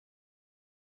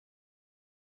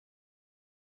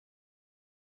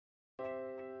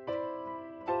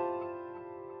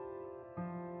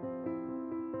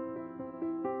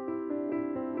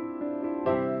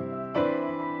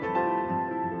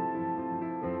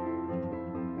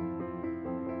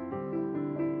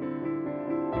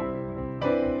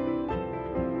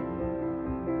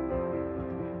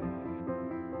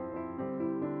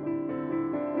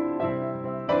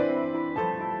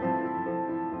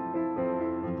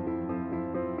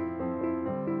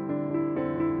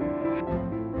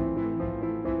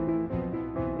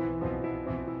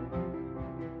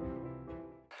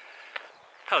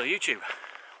Hello YouTube,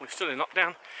 we're still in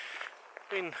lockdown,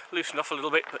 been loosened off a little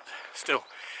bit, but still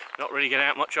not really getting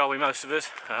out much, are we, most of us?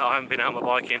 I haven't been out on my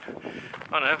bike in,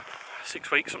 I don't know, 6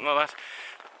 weeks, something like that.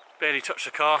 Barely touched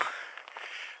the car,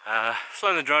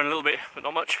 flown the drone a little bit, but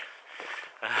not much,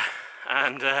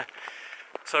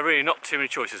 so really not too many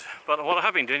choices. But what I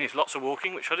have been doing is lots of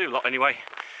walking, which I do a lot anyway.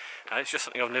 It's just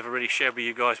something I've never really shared with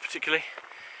you guys particularly,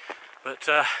 but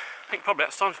I think probably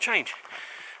that's time to change.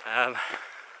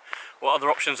 What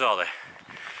other options are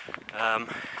there?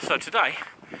 So today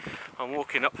I'm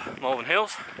walking up Malvern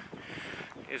Hills.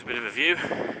 Here's a bit of a view.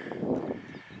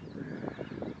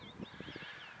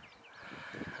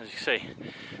 As you see,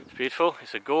 it's beautiful.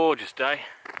 It's a gorgeous day.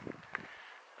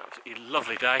 Absolutely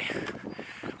lovely day.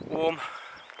 Warm,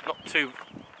 not too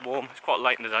warm. It's quite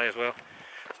late in the day as well.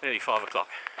 It's nearly 5 o'clock,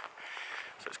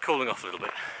 so it's cooling off a little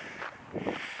bit.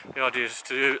 The idea is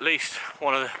to do at least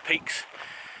one of the peaks,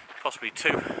 possibly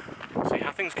two. See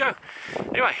how things go.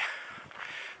 Anyway,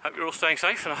 hope you're all staying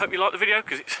safe, and I hope you like the video,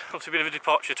 because it's obviously a bit of a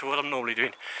departure to what I'm normally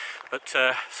doing, but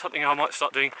something I might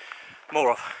start doing more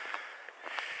of.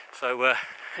 So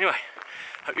anyway,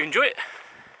 hope you enjoy it.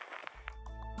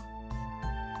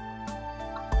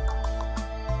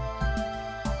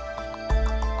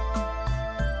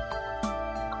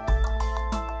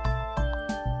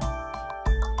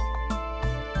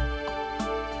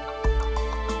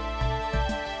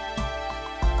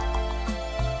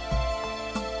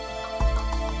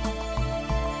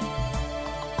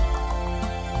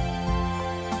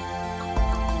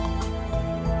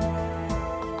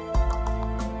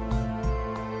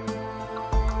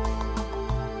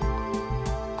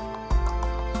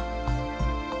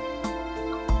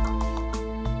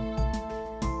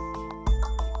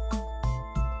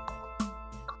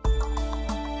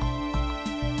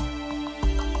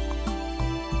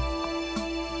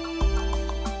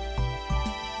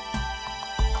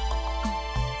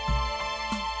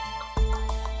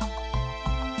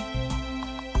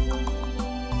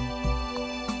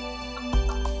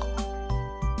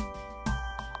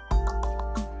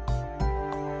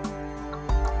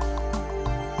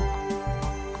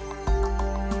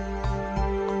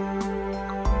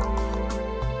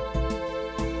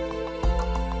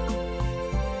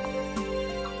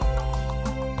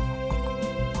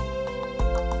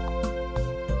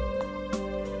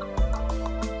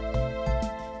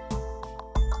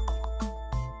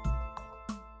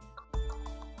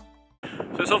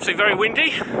 So it's obviously very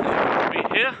windy, as you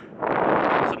can see here.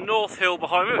 There's a north hill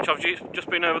behind me, which I've just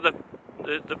been over the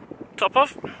top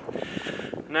of.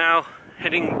 Now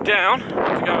heading down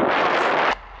to go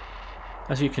across.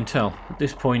 As you can tell, at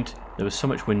this point there was so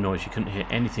much wind noise you couldn't hear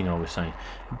anything I was saying.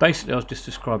 Basically I was just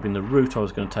describing the route I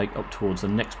was going to take up towards the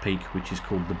next peak, which is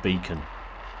called the Beacon.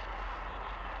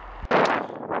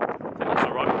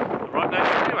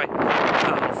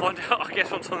 Find out, I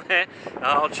guess, once I'm there.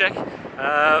 I'll check, but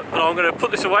I'm going to put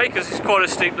this away because it's quite a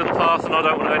steep little path and I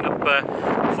don't want to end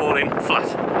up falling flat.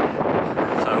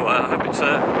 So I hope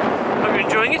you're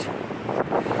enjoying it,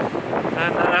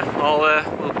 and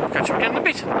we'll catch up again in a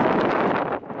bit.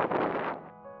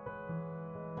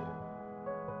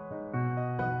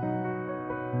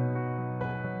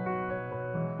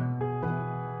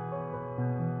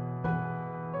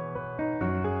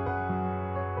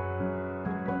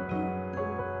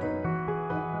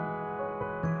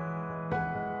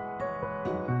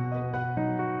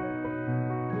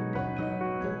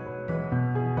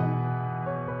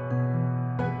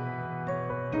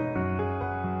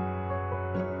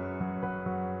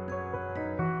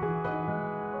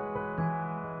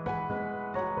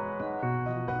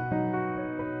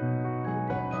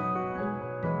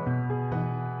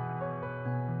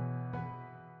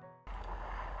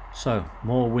 So,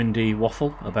 more windy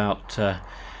waffle about,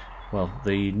 well,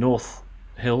 the north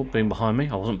hill being behind me.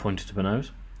 I wasn't pointing to my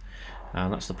nose.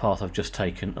 And that's the path I've just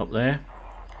taken up there.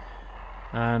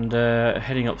 And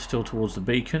heading up still towards the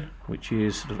Beacon, which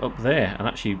is sort of up there, and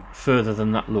actually further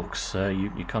than that looks.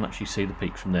 You can't actually see the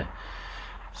peak from there.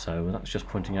 So that's just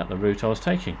pointing out the route I was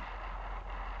taking.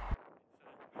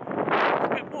 It's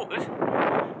a good walk, this.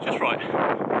 Just right.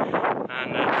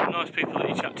 And some nice people that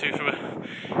you chat to from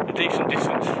a decent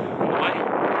distance on the way.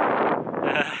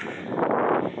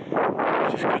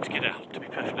 It's just good to get out, to be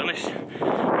perfectly honest. I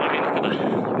mean,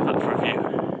 look at that for a view.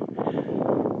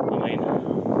 I mean,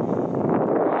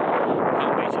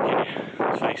 can't beat it, can you?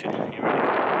 Let's face it, you really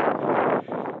can't.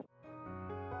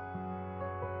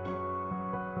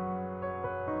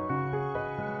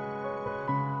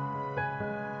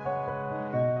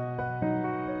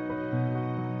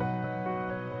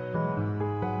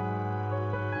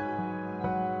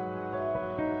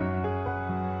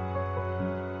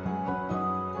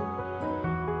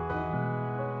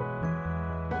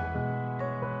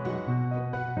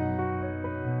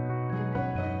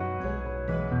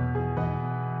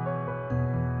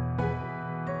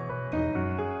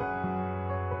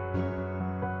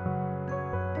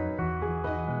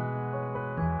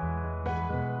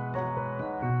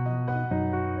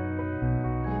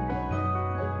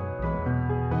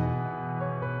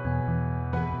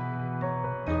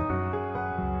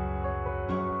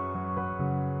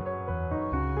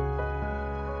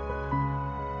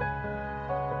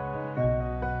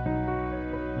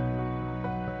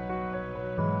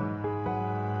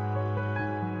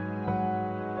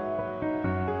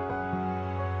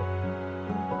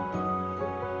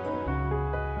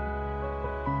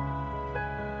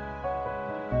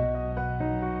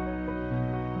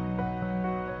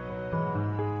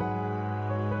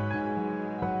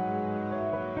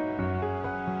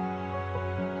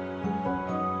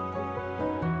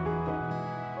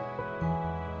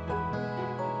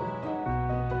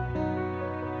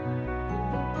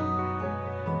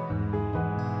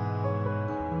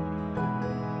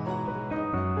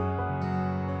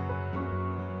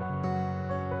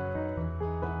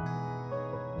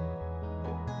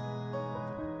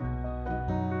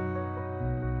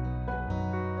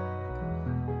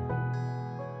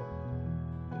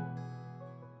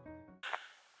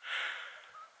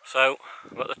 So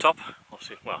I'm at the top,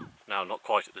 obviously, well, now not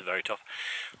quite at the very top.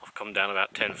 I've come down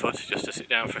about 10 foot just to sit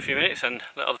down for a few minutes and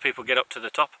let other people get up to the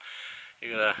top.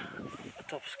 You've got a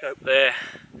top scope there,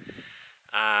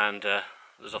 and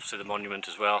there's obviously the monument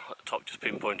as well at the top, just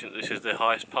pinpointing that this is the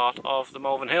highest part of the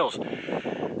Malvern Hills.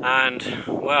 And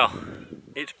well,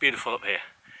 it's beautiful up here,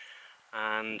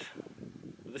 and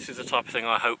this is the type of thing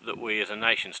I hope that we as a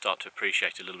nation start to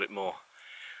appreciate a little bit more.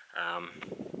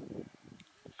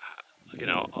 You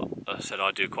know, as I said,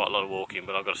 I do quite a lot of walking,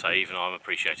 but I've got to say, even I'm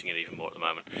appreciating it even more at the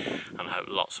moment, and I hope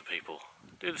lots of people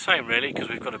do the same, really, because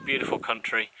we've got a beautiful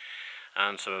country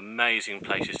and some amazing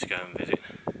places to go and visit.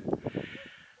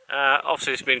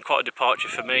 Obviously it's been quite a departure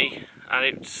for me, and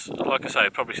it's, like I say,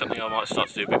 probably something I might start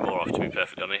to do a bit more of, to be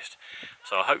perfectly honest.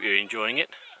 So I hope you're enjoying it.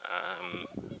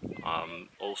 I'm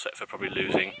all set for probably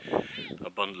losing a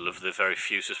bundle of the very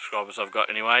few subscribers I've got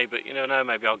anyway, but you never know,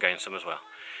 maybe I'll gain some as well.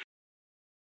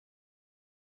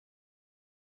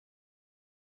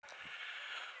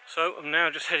 So I'm now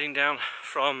just heading down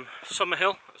from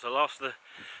Summerhill. It's the last of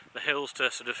the hills to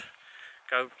sort of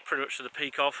go pretty much to the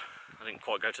peak of. I didn't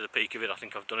quite go to the peak of it, I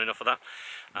think I've done enough of that.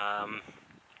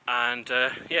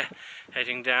 Yeah,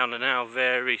 heading down a now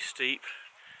very steep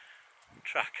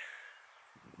track.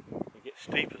 It gets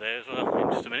steeper there as well in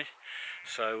just a minute.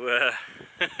 So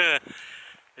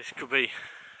this could be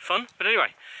fun, but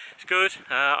anyway, it's good.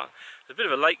 There's a bit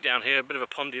of a lake down here, a bit of a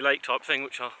pondy lake type thing,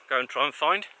 which I'll go and try and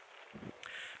find.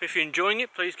 If you're enjoying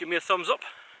it, please give me a thumbs up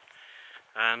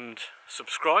and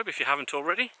subscribe if you haven't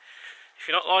already. If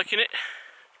you're not liking it,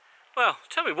 well,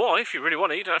 tell me why if you really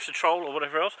want to. You don't have to troll or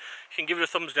whatever else. You can give it a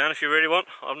thumbs down if you really want.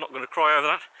 I'm not going to cry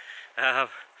over that.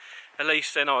 At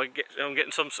least then I'm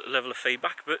getting some sort of level of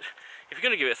feedback. But if you're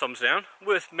going to give it a thumbs down,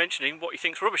 worth mentioning what you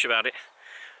think's rubbish about it,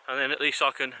 and then at least I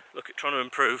can look at trying to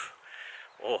improve,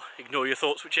 or ignore your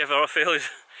thoughts, whichever I feel is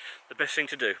the best thing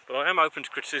to do. But I am open to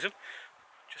criticism.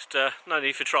 Just no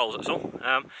need for trolls, that's all.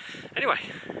 Anyway,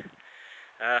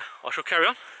 I shall carry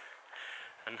on,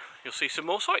 and you'll see some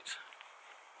more sights.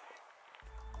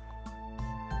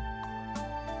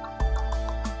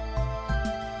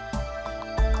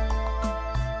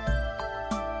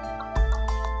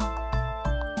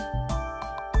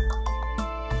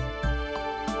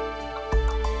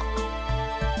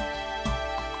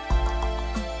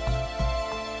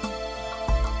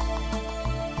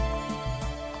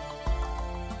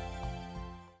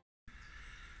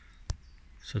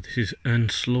 So this is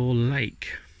Earnslaw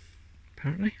Lake,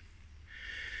 apparently,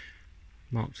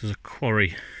 marked as a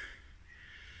quarry.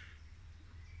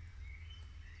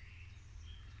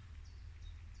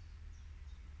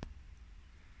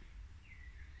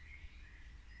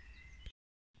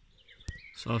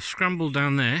 So I've scrambled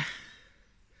down there,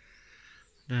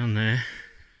 and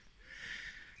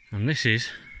this is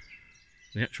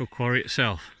the actual quarry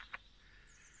itself.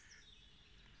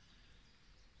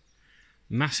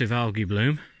 Massive algae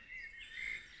bloom,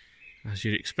 as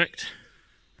you'd expect.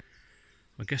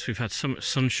 I guess we've had so much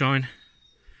sunshine,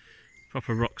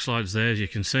 proper rock slides there, as you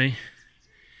can see.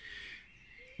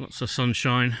 Lots of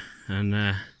sunshine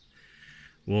and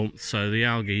warmth, so the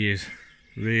algae is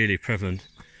really prevalent.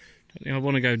 Don't think I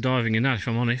want to go diving in that, if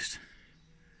I'm honest.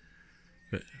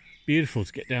 But beautiful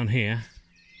to get down here,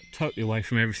 totally away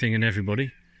from everything and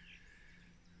everybody.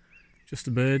 Just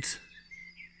the birds,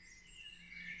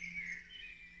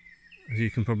 as you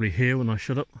can probably hear when I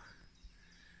shut up.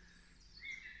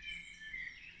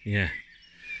 Yeah,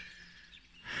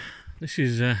 this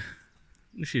is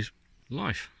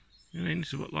life. I mean,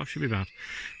 this is what life should be about.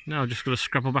 Now I've just got to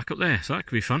scrabble back up there, so that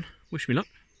could be fun. Wish me luck.